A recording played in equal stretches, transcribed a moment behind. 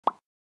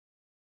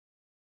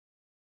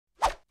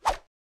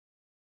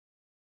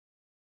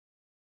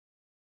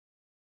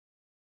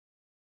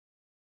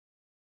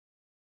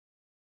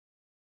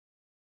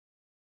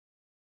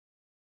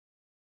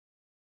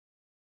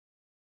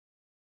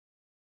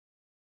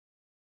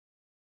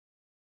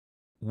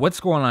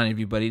What's going on,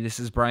 everybody? This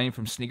is Brian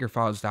from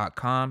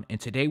SneakerFiles.com, and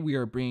today we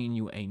are bringing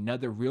you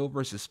another real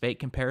versus fake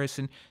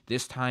comparison.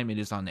 This time it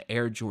is on the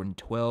Air Jordan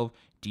 12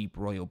 Deep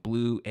Royal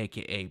Blue,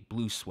 aka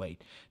Blue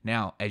Suede.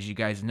 Now, as you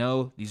guys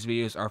know, these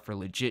videos are for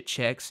legit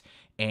checks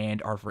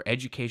and are for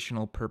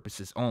educational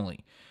purposes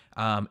only.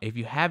 If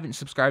you haven't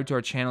subscribed to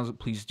our channel,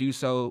 please do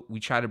so. We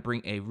try to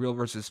bring a real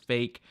versus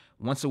fake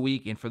once a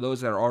week, and for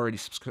those that are already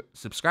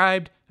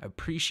subscribed, I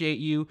appreciate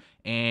you.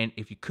 And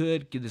if you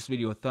could, give this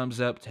video a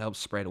thumbs up to help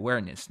spread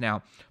awareness.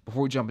 Now,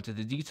 before we jump into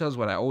the details,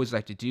 what I always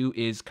like to do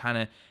is kind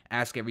of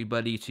ask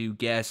everybody to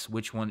guess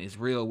which one is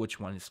real, which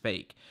one is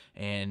fake,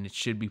 and it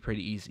should be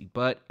pretty easy.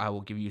 But I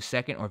will give you a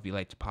second, or if you'd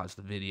like to pause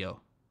the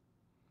video.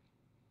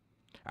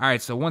 All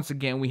right, so once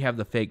again, we have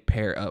the fake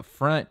pair up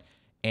front,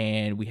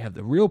 and we have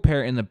the real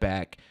pair in the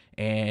back.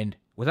 And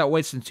without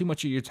wasting too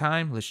much of your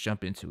time, let's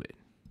jump into it.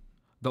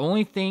 The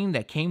only thing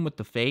that came with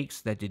the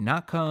fakes that did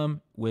not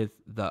come with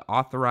the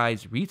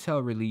authorized retail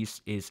release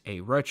is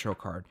a retro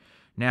card.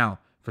 Now,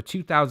 for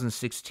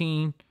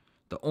 2016,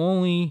 the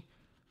only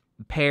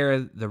pair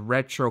the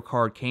retro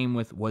card came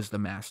with was the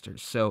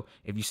Masters. So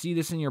if you see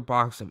this in your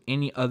box of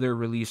any other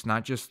release,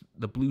 not just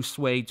the Blue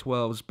Suede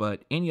 12s,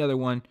 but any other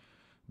one,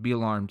 be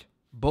alarmed.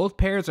 Both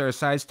pairs are a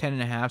size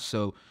 10.5,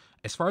 so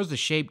as far as the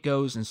shape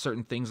goes and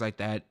certain things like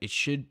that, it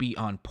should be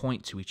on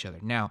point to each other.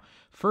 Now,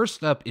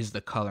 first up is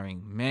the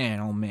coloring. Man,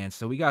 oh man.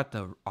 So we got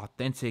the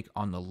authentic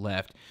on the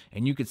left,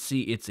 and you can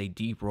see it's a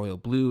deep royal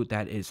blue.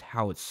 That is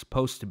how it's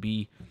supposed to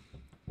be.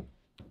 You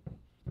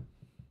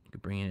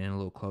could bring it in a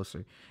little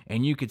closer.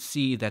 And you could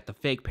see that the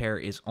fake pair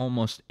is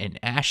almost an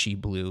ashy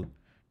blue.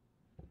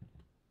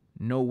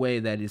 No way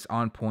that is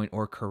on point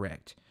or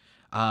correct.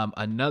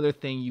 Another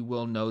thing you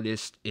will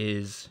notice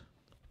is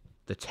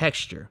the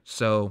texture.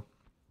 So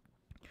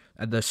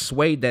the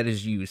suede that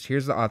is used,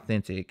 here's the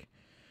authentic.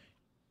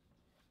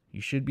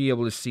 You should be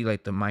able to see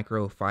like the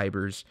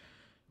microfibers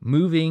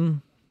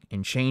moving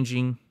and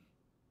changing.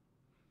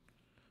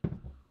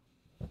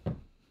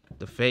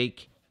 The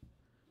fake,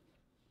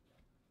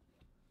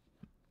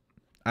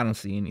 I don't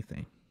see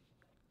anything.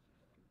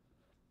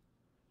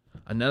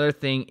 Another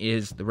thing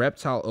is the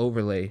Reptile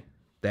overlay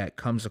that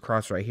comes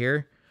across right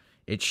here.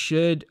 It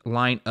should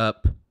line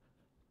up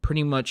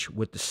pretty much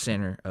with the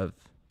center of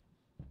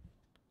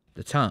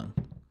the tongue.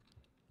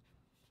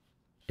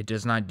 It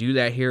does not do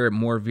that here. It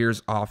more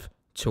veers off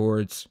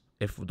towards,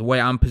 if the way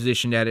I'm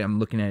positioned at it, I'm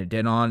looking at it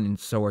dead on, and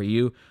so are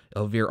you.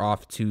 It'll veer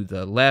off to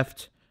the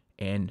left,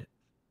 and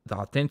the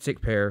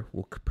authentic pair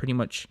will pretty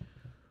much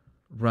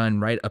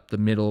run right up the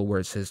middle where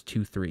it says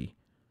 2-3.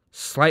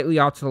 Slightly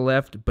off to the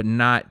left, but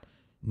not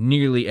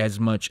nearly as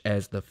much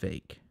as the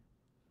fake.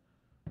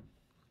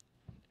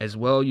 As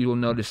well, you will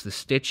notice the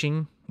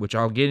stitching, which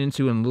I'll get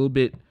into in a little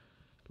bit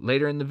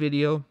later in the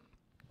video.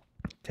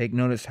 Take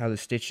notice how the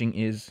stitching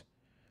is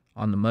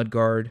on the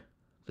mudguard,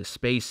 the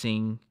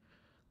spacing,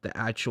 the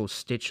actual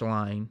stitch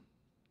line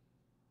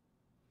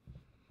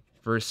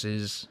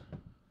versus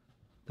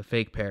the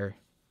fake pair.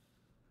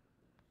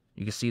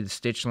 You can see the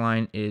stitch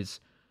line is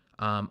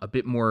a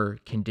bit more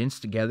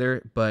condensed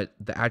together, but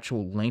the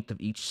actual length of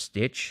each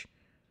stitch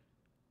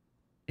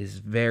is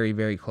very,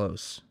 very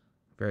close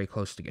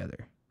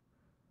together.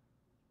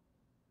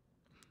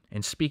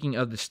 And speaking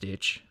of the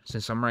stitch,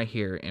 since I'm right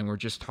here and we're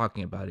just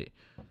talking about it,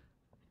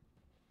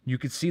 you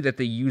can see that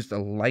they used a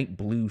light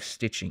blue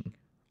stitching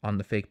on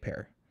the fake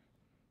pair.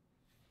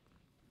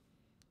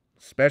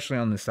 Especially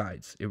on the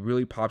sides. It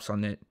really pops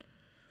on it.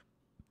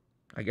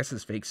 I guess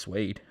it's fake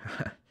suede.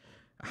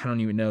 I don't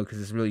even know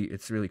because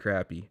it's really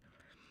crappy.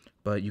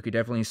 But you could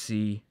definitely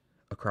see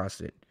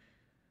across it.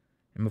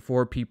 And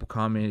before people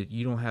commented,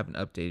 you don't have an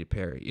updated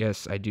pair.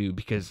 Yes, I do,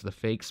 because the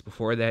fakes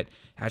before that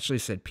actually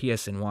said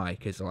PSNY,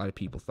 because a lot of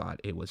people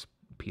thought it was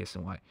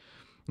PSNY.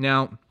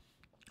 Now,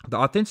 the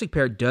authentic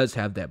pair does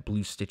have that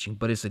blue stitching,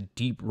 but it's a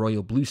deep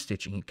royal blue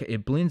stitching.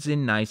 It blends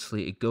in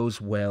nicely. It goes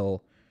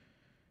well,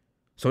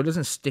 so it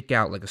doesn't stick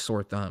out like a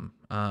sore thumb.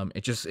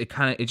 It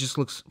just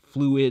looks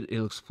fluid. It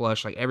looks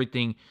flush. Like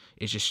everything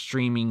is just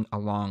streaming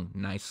along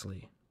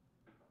nicely.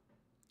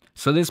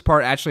 So this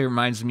part actually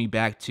reminds me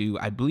back to,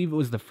 I believe it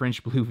was the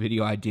French Blue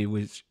video I did,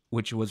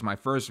 which was my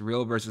first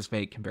real versus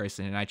fake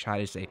comparison, and I try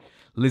to say,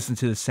 listen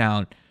to the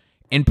sound.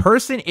 In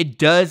person, it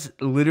does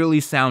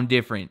literally sound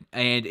different,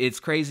 and it's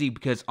crazy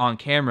because on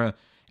camera,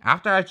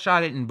 after I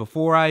shot it and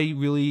before I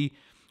really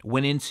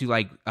went into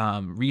like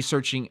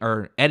researching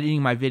or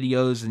editing my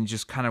videos and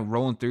just kind of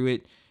rolling through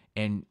it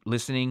and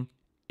listening,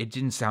 it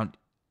didn't sound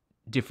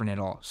different at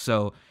all.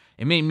 So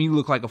it made me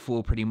look like a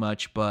fool pretty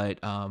much, but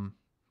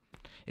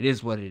it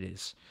is what it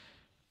is.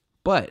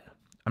 But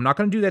I'm not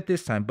going to do that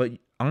this time, but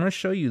I'm going to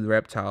show you the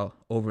Reptile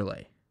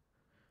overlay.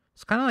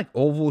 It's kind of like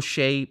oval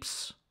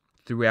shapes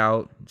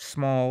throughout,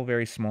 small,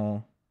 very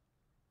small.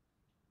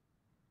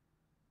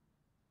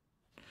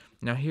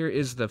 Now here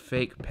is the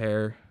fake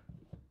pair,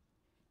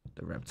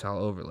 the Reptile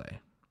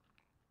overlay.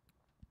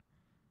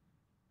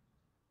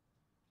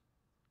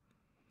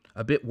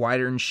 A bit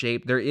wider in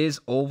shape. There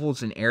is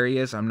ovals in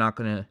areas. I'm not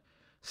going to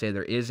say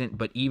there isn't,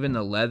 but even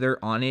the leather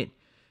on it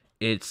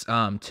it's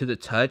to the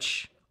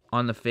touch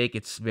on the fake,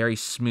 it's very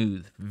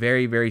smooth,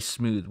 very, very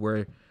smooth,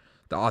 where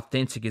the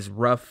authentic is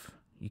rough.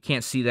 You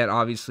can't see that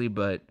obviously,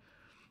 but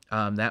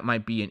that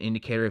might be an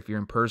indicator if you're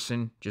in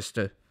person, just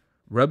to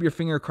rub your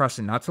finger across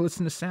it, not to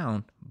listen to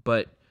sound,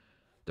 but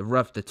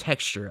the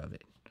texture of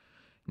it.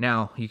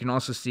 Now, you can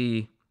also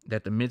see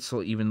that the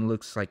midsole even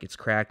looks like it's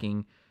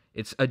cracking.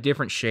 It's a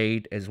different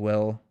shade as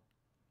well,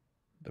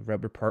 the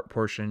rubber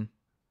portion.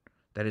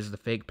 That is the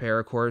fake pair,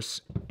 of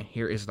course. And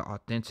here is the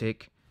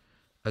authentic.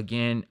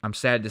 Again, I'm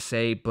sad to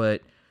say,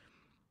 but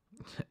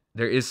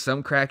there is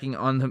some cracking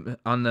on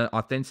the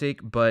authentic,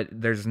 but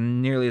there's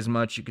nearly as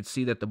much. You can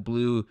see that the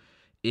blue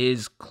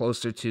is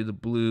closer to the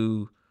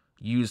blue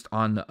used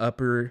on the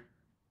upper,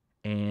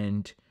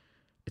 and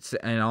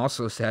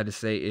also sad to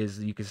say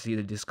is you can see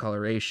the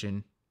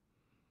discoloration,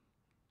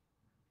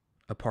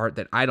 a part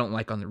that I don't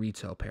like on the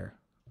retail pair.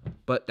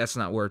 But that's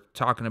not what we're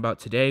talking about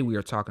today. We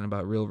are talking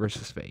about real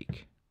versus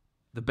fake.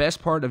 The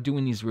best part of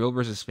doing these real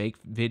versus fake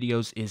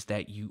videos is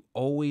that you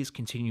always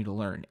continue to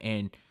learn.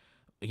 And,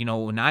 you know,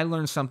 when I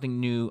learn something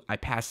new, I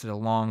pass it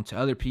along to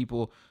other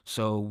people.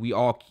 So we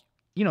all,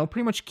 you know,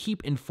 pretty much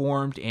keep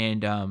informed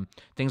and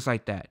things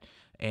like that.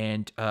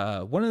 And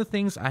one of the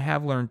things I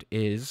have learned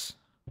is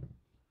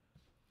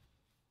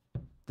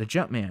the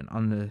Jumpman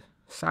on the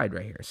side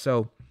right here.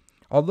 So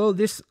although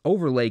this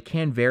overlay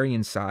can vary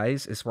in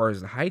size as far as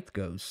the height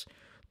goes,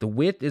 the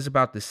width is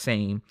about the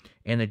same.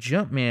 And the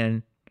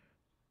Jumpman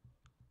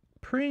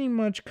pretty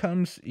much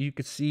comes, you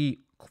could see,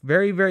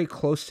 very, very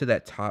close to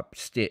that top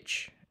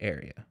stitch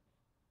area.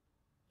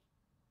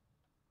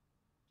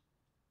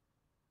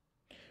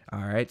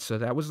 All right, so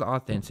that was the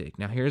authentic.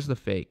 Now here's the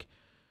fake.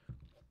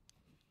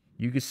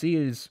 You can see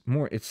it's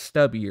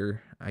stubbier.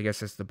 I guess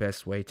that's the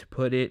best way to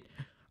put it.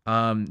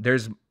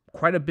 There's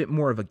quite a bit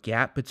more of a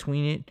gap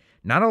between it.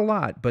 Not a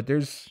lot, but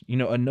there's, you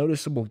know, a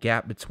noticeable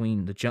gap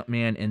between the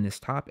Jumpman and this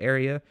top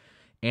area.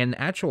 And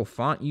the actual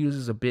font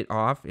uses a bit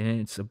off,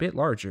 and it's a bit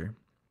larger.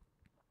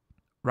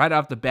 Right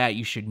off the bat,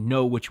 you should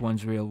know which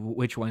one's real,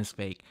 which one's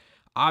fake.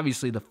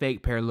 Obviously, the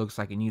fake pair looks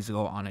like it needs to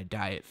go on a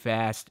diet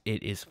fast.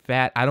 It is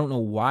fat. I don't know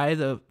why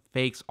the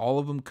fakes, all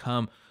of them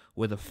come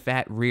with a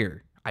fat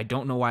rear. I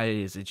don't know why it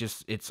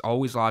is. It's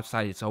always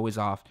lopsided. It's always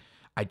off.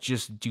 I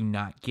just do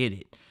not get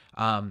it.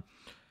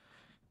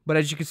 But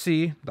as you can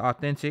see, the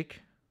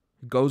authentic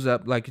goes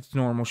up like its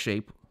normal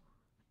shape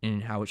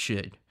and how it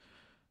should.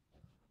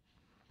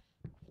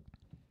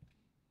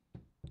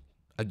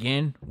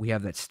 Again, we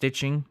have that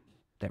stitching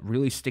that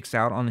really sticks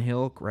out on the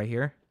heel right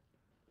here.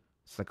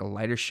 It's like a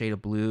lighter shade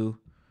of blue.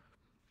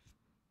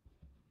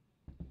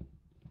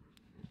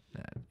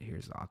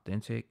 Here's the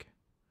authentic.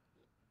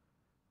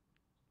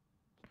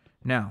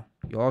 Now,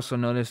 you'll also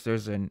notice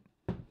there's a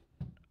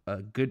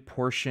good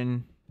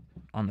portion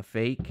on the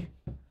fake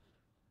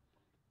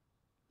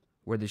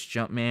where this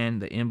Jumpman,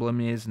 the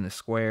emblem is in the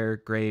square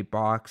gray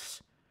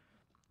box.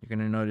 You're going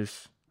to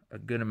notice a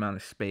good amount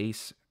of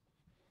space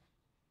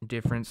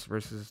difference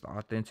versus the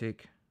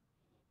authentic.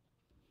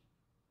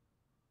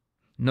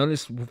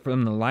 Notice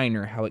from the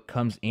liner how it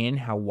comes in,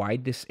 how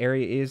wide this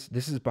area is.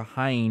 This is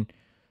behind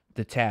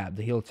the tab,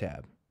 the heel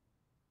tab.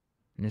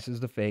 And this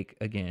is the fake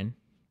again.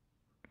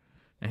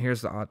 And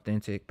here's the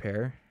authentic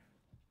pair.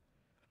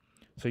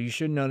 So you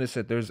should notice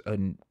that there's a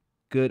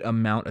good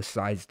amount of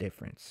size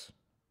difference.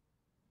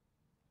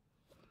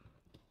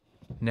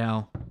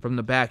 Now, from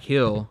the back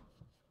heel,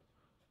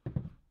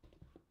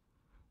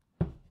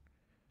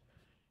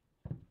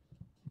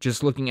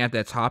 just looking at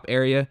that top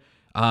area,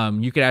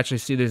 you could actually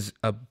see there's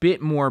a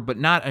bit more, but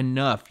not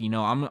enough. You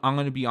know, I'm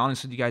going to be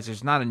honest with you guys.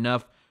 There's not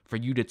enough for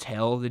you to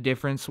tell the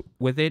difference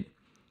with it.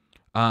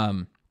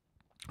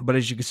 But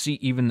as you can see,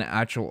 even the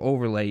actual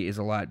overlay is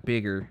a lot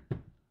bigger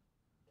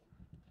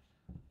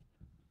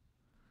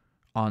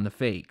on the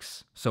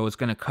fakes. So it's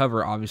going to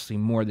cover, obviously,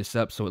 more of this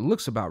up, so it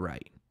looks about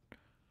right.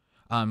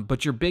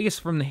 But your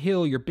biggest, from the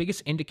heel, your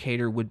biggest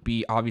indicator would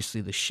be,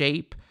 obviously, the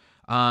shape.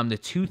 The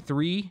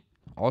 2-3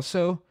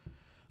 also.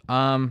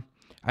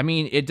 I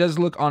mean, it does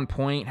look on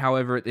point.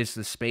 However, it's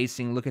the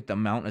spacing. Look at the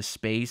amount of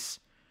space.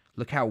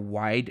 Look how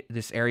wide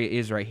this area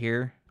is right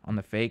here on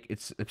the fake.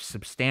 It's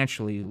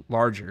substantially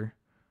larger.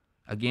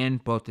 Again,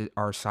 both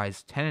are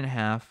size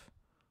 10.5.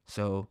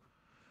 So,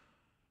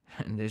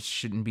 this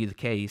shouldn't be the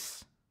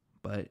case.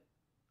 But,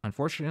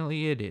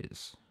 unfortunately, it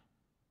is.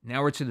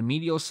 Now we're to the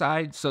medial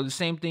side. So, the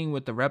same thing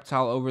with the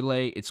Reptile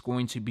overlay. It's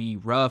going to be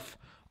rough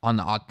on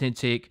the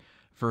authentic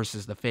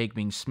versus the fake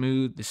being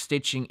smooth. The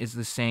stitching is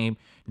the same.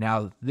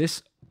 Now,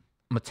 this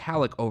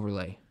metallic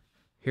overlay,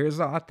 here's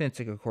the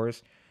authentic, of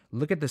course.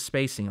 Look at the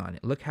spacing on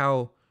it. Look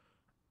how,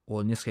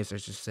 well, in this case,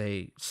 let's just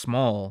say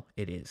small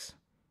it is.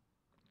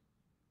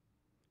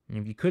 And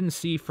if you couldn't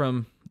see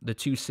from the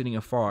two sitting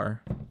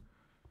afar,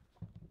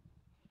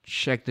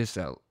 check this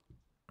out.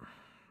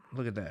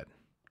 Look at that.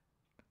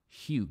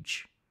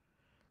 Huge.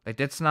 Like,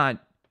 that's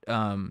not,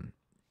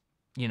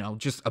 you know,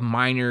 just a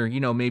minor, you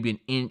know, maybe an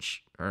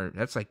inch, or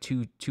that's like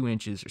two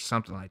inches or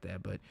something like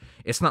that. But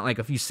it's not like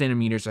a few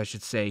centimeters, I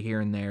should say, here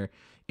and there.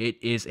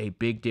 It is a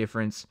big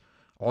difference.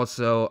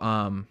 Also,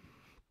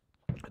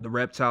 The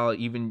Reptile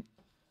even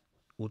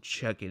will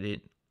check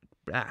it.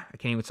 I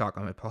can't even talk.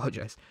 I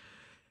apologize.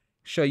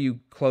 Show you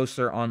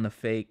closer on the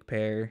fake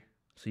pair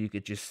so you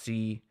could just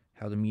see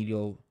how the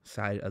medial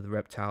side of the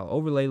Reptile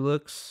overlay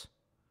looks.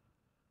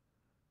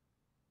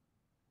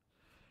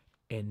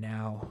 And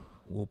now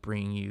we'll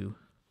bring you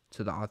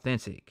to the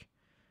authentic.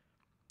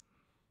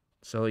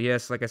 So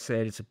yes, like I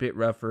said, it's a bit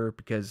rougher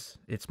because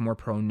it's more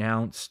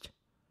pronounced.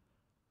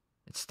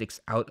 It sticks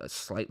out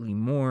slightly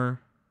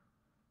more.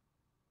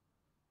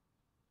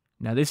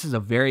 Now this is a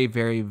very,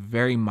 very,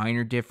 very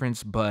minor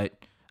difference,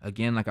 but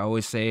again, like I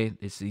always say,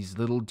 it's these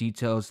little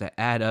details that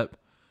add up.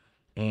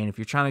 And if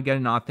you're trying to get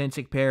an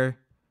authentic pair,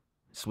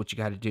 this is what you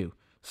got to do.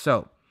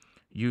 So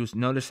you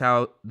notice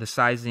how the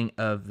sizing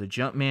of the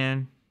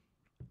Jumpman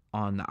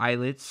on the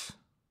eyelets.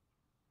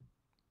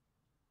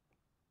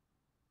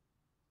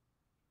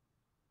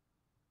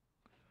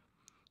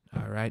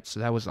 All right, so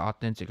that was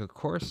authentic, of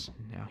course.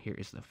 Now here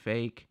is the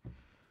fake.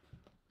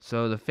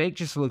 So the fake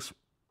just looks,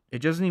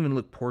 it doesn't even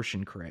look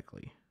portioned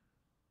correctly.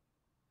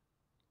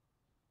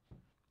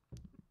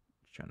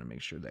 Just trying to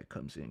make sure that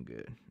comes in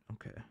good.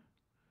 Okay.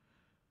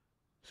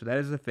 So that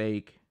is the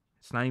fake.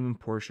 It's not even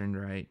portioned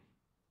right.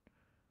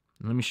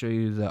 Let me show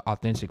you the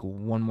authentic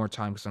one more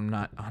time because I'm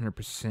not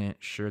 100%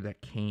 sure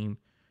that came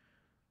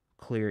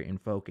clear and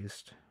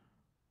focused.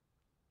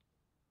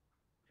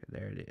 Okay,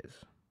 there it is.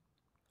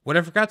 What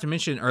I forgot to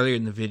mention earlier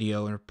in the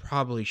video, and I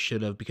probably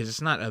should have because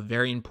it's not a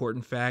very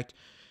important fact,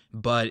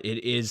 but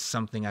it is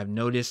something I've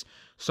noticed.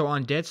 So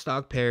on dead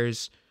stock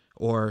pairs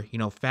or,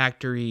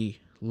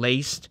 factory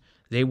laced,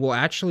 they will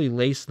actually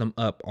lace them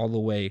up all the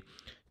way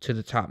to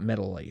the top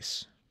metal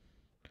lace.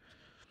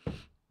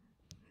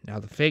 Now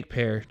the fake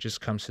pair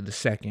just comes to the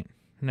second.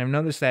 And I've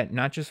noticed that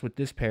not just with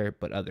this pair,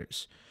 but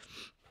others.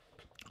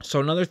 So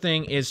another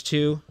thing is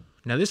too,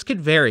 now this could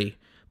vary,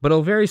 but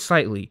it'll vary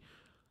slightly.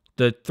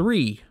 The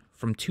 3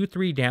 from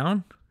 2-3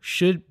 down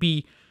should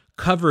be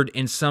covered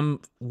in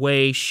some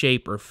way,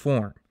 shape, or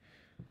form,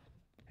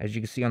 as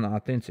you can see on the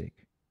authentic.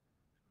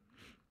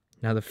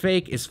 Now the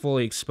fake is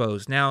fully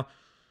exposed. Now,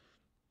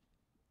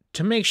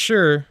 to make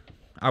sure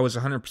I was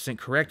 100%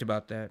 correct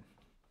about that,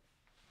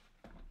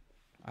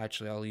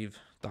 actually I'll leave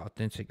the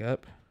authentic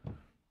up.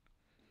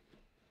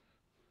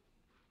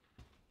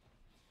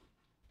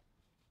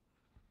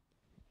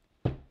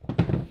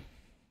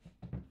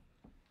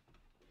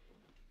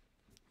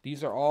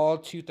 These are all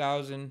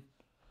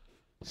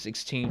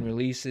 2016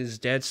 releases,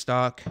 dead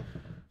stock,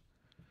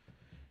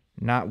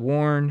 not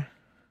worn,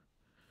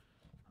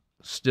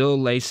 still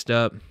laced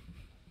up.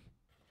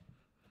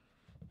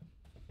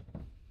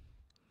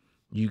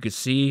 You could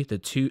see the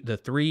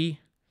 3.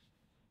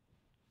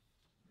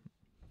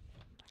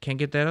 I can't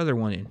get that other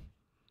one in.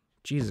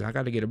 Jesus, I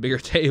got to get a bigger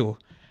table.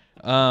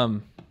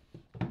 So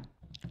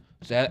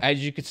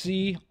as you can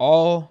see,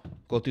 all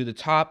go through the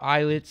top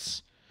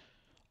eyelets.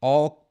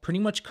 All pretty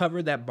much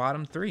cover that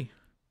bottom 3.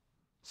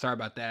 Sorry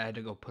about that. I had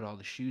to go put all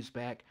the shoes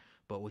back.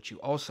 But what you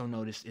also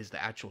notice is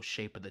the actual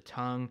shape of the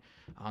tongue.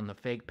 On the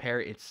fake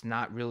pair, it's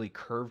not really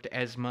curved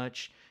as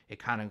much. It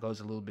kind of goes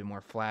a little bit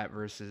more flat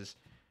versus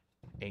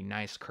a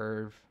nice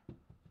curve. You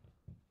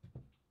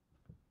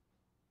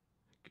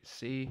can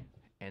see.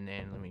 And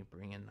then let me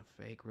bring in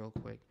the fake real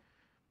quick.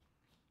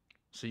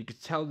 So you can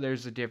tell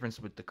there's a difference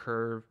with the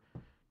curve.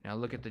 Now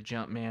look at the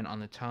Jumpman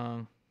on the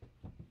tongue.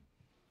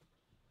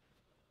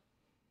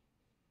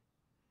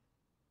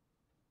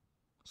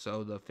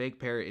 So the fake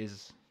pair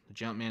is, the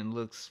Jumpman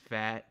looks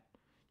fat.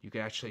 You can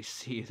actually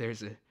see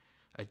there's a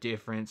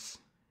difference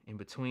in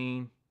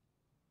between.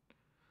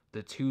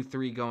 The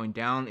 2-3 going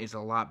down is a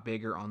lot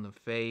bigger on the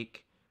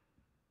fake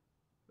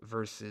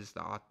versus the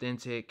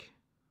authentic.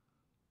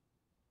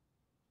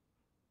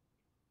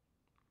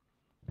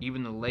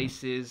 Even the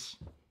laces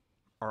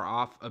are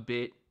off a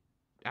bit.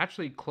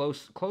 Actually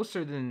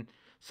closer than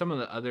some of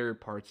the other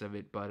parts of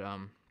it, but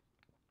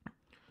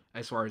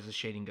as far as the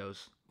shading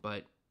goes,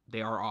 but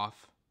they are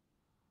off.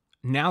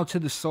 Now to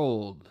the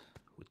sole,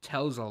 which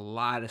tells a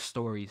lot of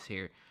stories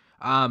here.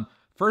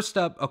 First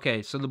up,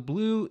 okay, so the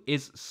blue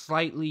is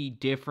slightly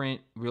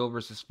different, real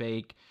versus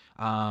fake.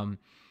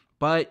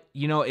 But,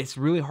 it's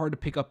really hard to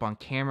pick up on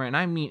camera. And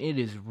I mean, it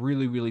is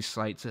really, really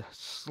slight. It's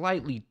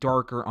slightly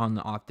darker on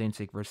the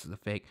authentic versus the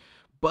fake.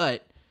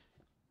 But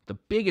the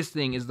biggest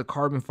thing is the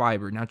carbon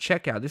fiber. Now,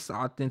 check out. This is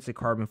authentic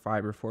carbon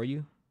fiber for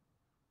you.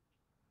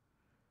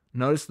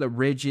 Notice the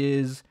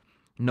ridges.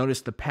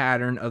 Notice the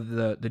pattern of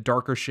the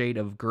darker shade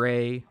of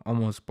gray,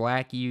 almost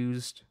black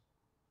used.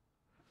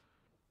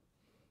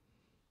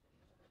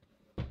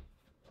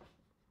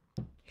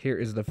 Here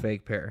is the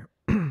fake pair.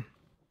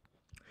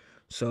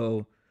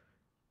 So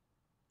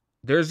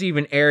there's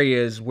even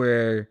areas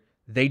where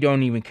they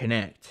don't even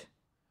connect.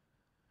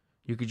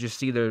 You could just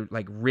see the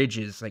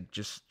ridges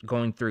just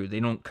going through. They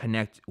don't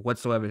connect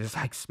whatsoever. There's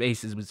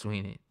spaces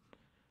between it.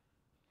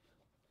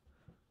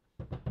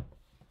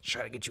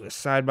 Try to get you a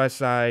side by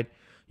side.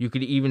 You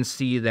could even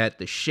see that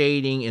the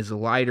shading is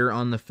lighter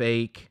on the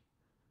fake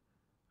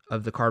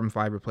of the carbon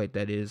fiber plate,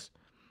 that is.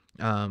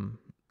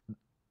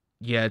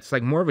 Yeah, it's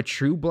like more of a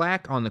true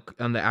black on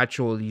the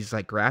actual these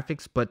like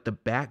graphics, but the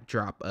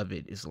backdrop of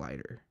it is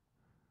lighter.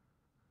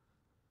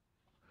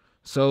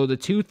 So the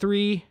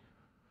 2-3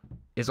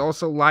 is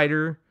also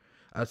lighter,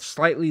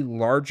 slightly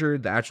larger,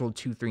 the actual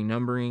 2-3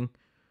 numbering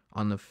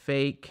on the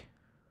fake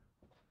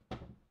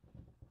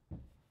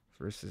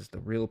versus the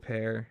real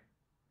pair.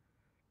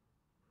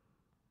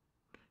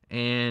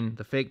 And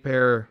the fake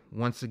pair,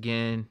 once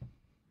again,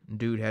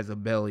 dude has a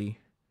belly.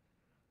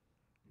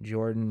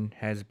 Jordan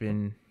has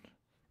been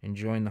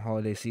enjoying the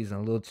holiday season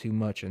a little too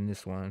much in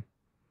this one.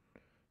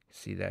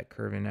 See that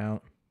curving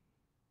out.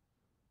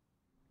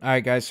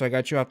 Alright guys, so I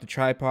got you off the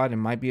tripod. It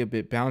might be a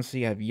bit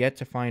bouncy. I have yet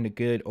to find a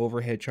good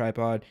overhead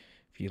tripod.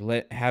 If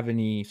you have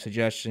any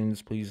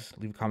suggestions, please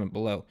leave a comment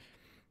below.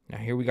 Now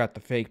here we got the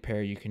fake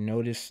pair. You can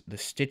notice the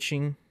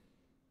stitching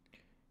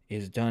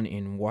is done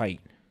in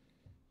white.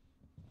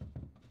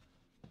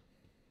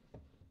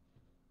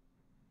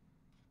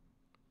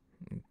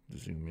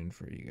 Zoom in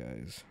for you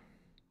guys.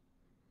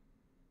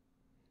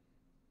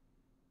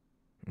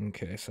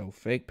 Okay, so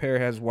fake pair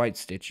has white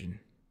stitching.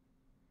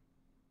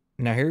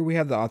 Now here we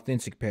have the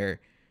authentic pair.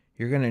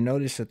 You're going to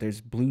notice that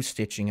there's blue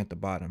stitching at the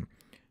bottom.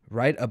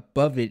 Right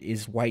above it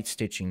is white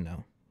stitching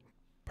though.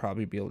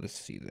 Probably be able to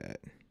see that.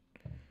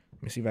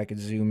 Let me see if I can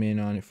zoom in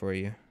on it for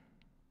you.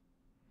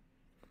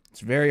 It's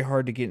very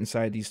hard to get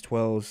inside these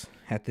 12s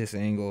at this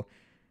angle.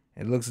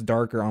 It looks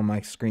darker on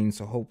my screen,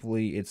 so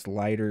hopefully it's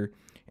lighter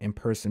in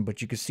person.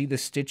 But you can see the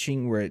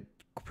stitching where it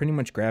pretty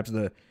much grabs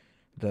the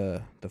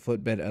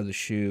footbed of the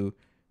shoe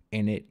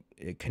and it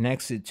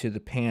connects it to the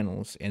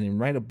panels, and then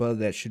right above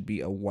that should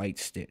be a white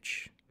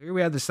stitch. Here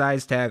we have the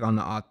size tag on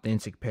the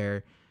authentic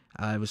pair.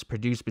 It was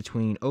produced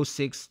between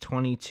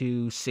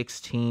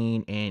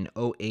 06/22/16 and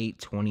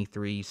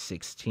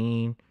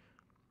 08/23/16.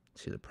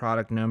 See the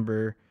product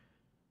number.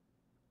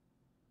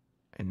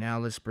 And now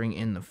let's bring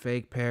in the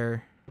fake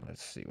pair.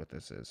 Let's see what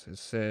this is. It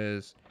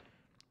says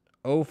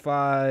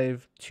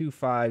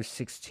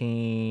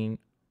 05/25/16,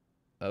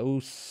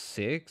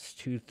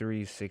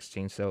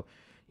 06/23/16. So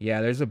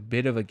yeah, there's a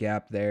bit of a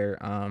gap there.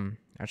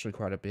 Actually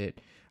quite a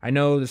bit. I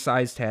know the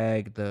size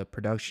tag, the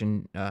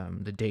production,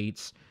 the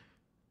dates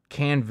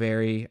can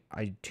vary.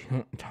 I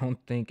don't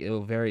think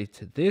it'll vary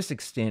to this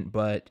extent,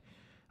 but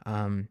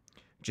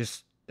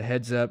just a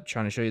heads up,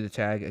 trying to show you the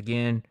tag.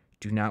 Again,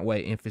 do not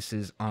weigh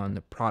emphasis on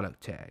the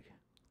product tag.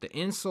 The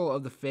insole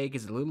of the fake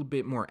is a little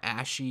bit more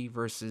ashy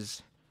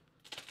versus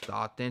the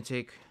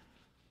authentic.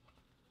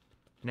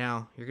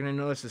 Now, you're going to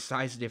notice the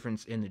size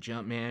difference in the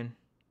Jumpman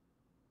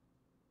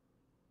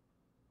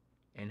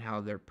and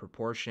how they're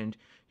proportioned.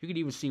 You can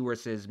even see where it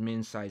says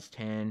men's size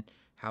 10,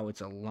 how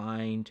it's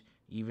aligned.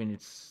 Even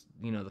it's,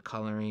 the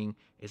coloring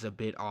is a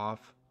bit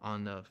off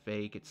on the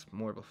fake. It's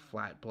more of a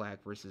flat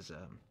black versus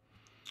a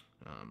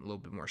little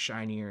bit more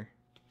shinier.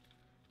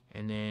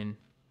 And then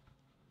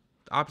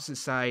the opposite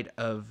side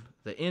of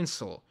the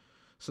insole.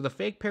 So the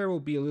fake pair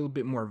will be a little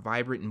bit more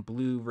vibrant in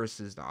blue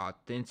versus the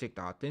authentic.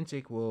 The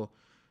authentic will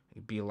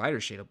be a lighter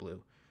shade of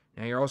blue.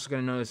 Now you're also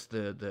going to notice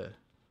the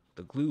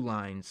glue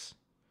lines.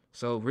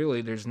 So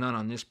really there's none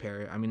on this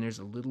pair. I mean, there's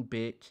a little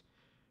bit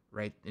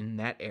right in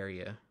that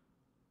area,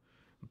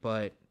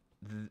 but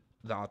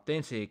the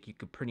authentic, you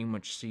could pretty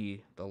much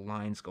see the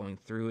lines going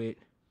through it.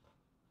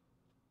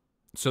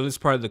 So this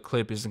part of the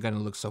clip isn't going to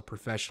look so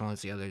professional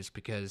as the others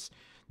because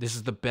this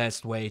is the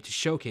best way to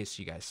showcase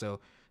you guys. So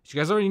as you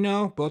guys already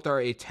know, both are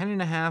a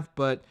 10.5,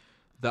 but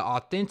the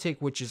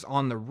authentic, which is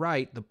on the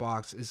right, the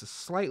box, is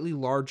slightly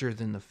larger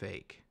than the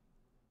fake.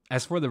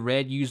 As for the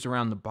red used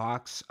around the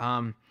box,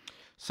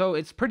 so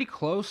it's pretty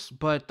close,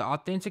 but the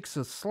authentic's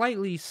is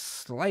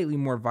slightly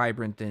more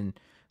vibrant than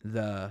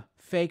the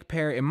fake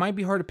pair. It might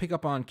be hard to pick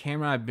up on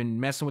camera. I've been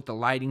messing with the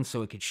lighting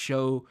so it could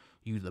show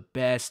you the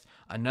best.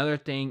 Another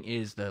thing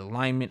is the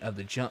alignment of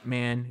the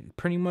Jumpman.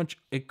 Pretty much,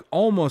 it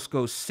almost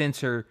goes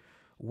center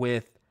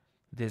with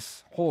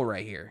this hole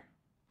right here.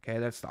 Okay,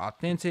 that's the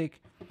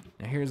authentic.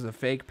 Now here's the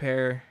fake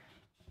pair.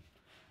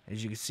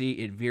 As you can see,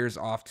 it veers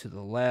off to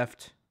the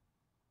left.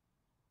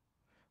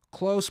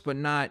 Close, but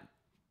not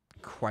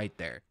quite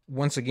there.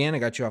 Once again, I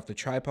got you off the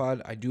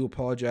tripod. I do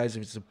apologize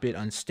if it's a bit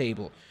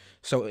unstable.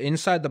 So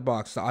inside the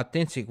box, the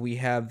authentic, we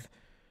have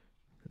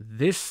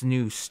this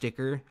new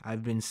sticker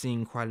I've been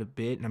seeing quite a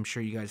bit, and I'm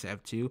sure you guys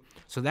have too.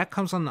 So that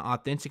comes on the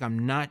authentic.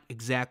 I'm not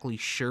exactly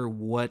sure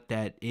what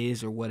that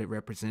is or what it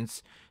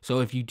represents. So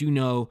if you do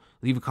know,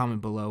 leave a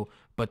comment below.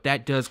 But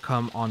that does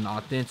come on the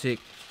authentic.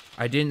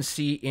 I didn't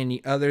see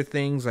any other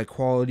things like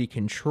quality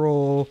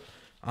control,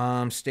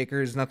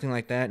 stickers, nothing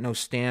like that. No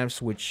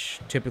stamps, which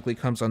typically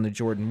comes on the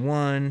Jordan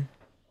 1.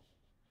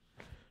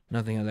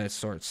 Nothing of that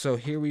sort. So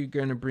here we're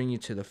going to bring you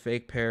to the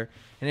fake pair.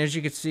 And as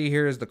you can see,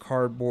 here is the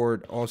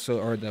cardboard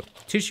also, or the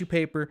tissue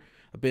paper,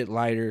 a bit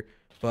lighter,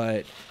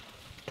 but,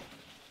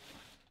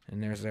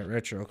 and there's that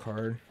retro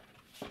card.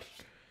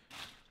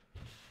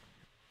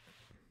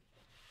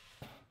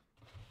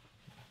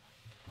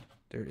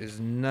 There is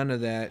none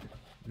of that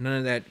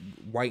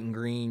white and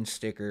green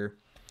sticker,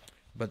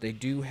 but they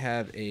do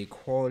have a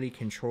quality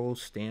control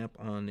stamp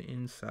on the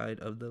inside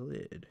of the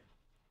lid.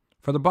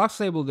 For the box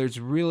label, there's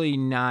really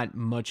not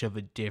much of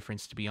a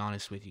difference, to be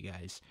honest with you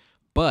guys.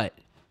 But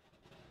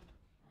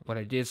what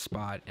I did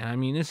spot, and I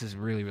mean, this is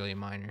really, really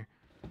minor,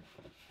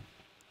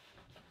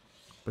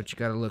 but you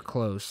got to look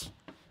close.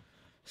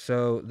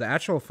 So the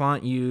actual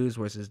font used,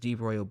 where it says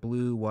Deep Royal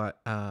Blue,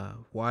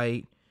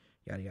 white,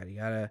 yada, yada,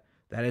 yada,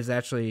 that is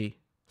actually,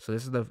 so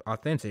this is the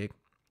authentic.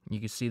 You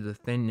can see the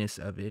thinness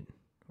of it,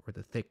 or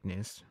the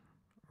thickness,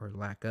 or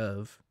lack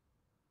of.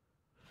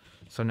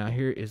 So now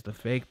here is the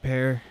fake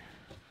pair.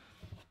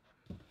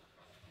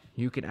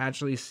 You can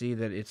actually see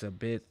that it's a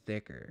bit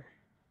thicker.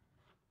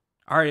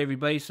 All right,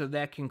 everybody, so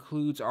that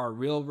concludes our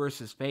real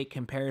versus fake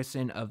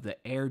comparison of the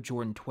Air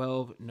Jordan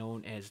 12,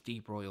 known as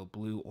Deep Royal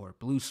Blue or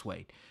Blue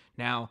Suede.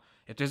 Now,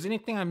 if there's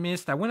anything I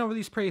missed, I went over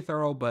these pretty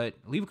thorough, but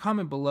leave a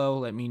comment below,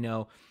 let me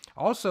know.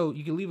 Also,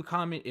 you can leave a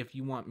comment if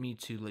you want me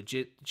to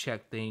legit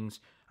check things.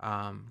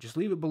 Just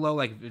leave it below,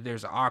 like if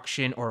there's an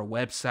auction or a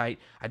website.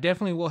 I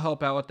definitely will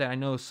help out with that. I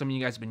know some of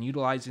you guys have been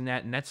utilizing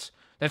that, and that's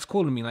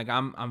cool to me. Like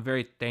I'm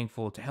very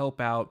thankful to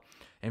help out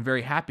and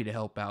very happy to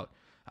help out.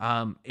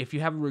 If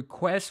you have a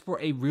request for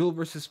a real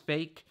versus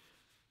fake,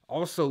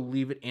 also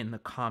leave it in the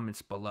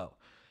comments below.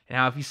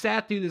 Now, if you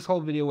sat through this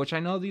whole video, which I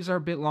know these are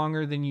a bit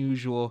longer than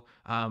usual,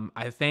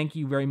 I thank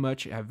you very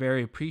much. I'm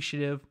very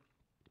appreciative.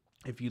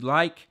 If you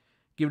like,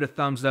 give it a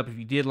thumbs up. If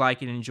you did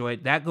like it and enjoy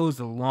it, that goes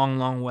a long,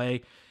 long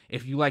way.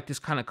 If you like this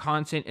kind of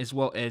content, as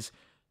well as,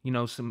 you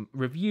know, some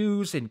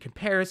reviews and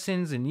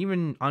comparisons and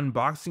even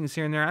unboxings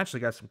here and there, I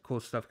actually got some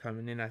cool stuff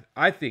coming in.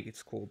 I think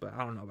it's cool, but I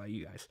don't know about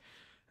you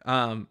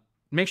guys.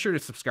 Make sure to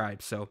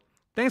subscribe. So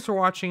thanks for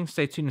watching.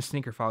 Stay tuned to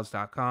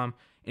SneakerFiles.com.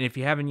 And if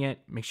you haven't yet,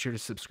 make sure to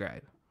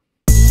subscribe.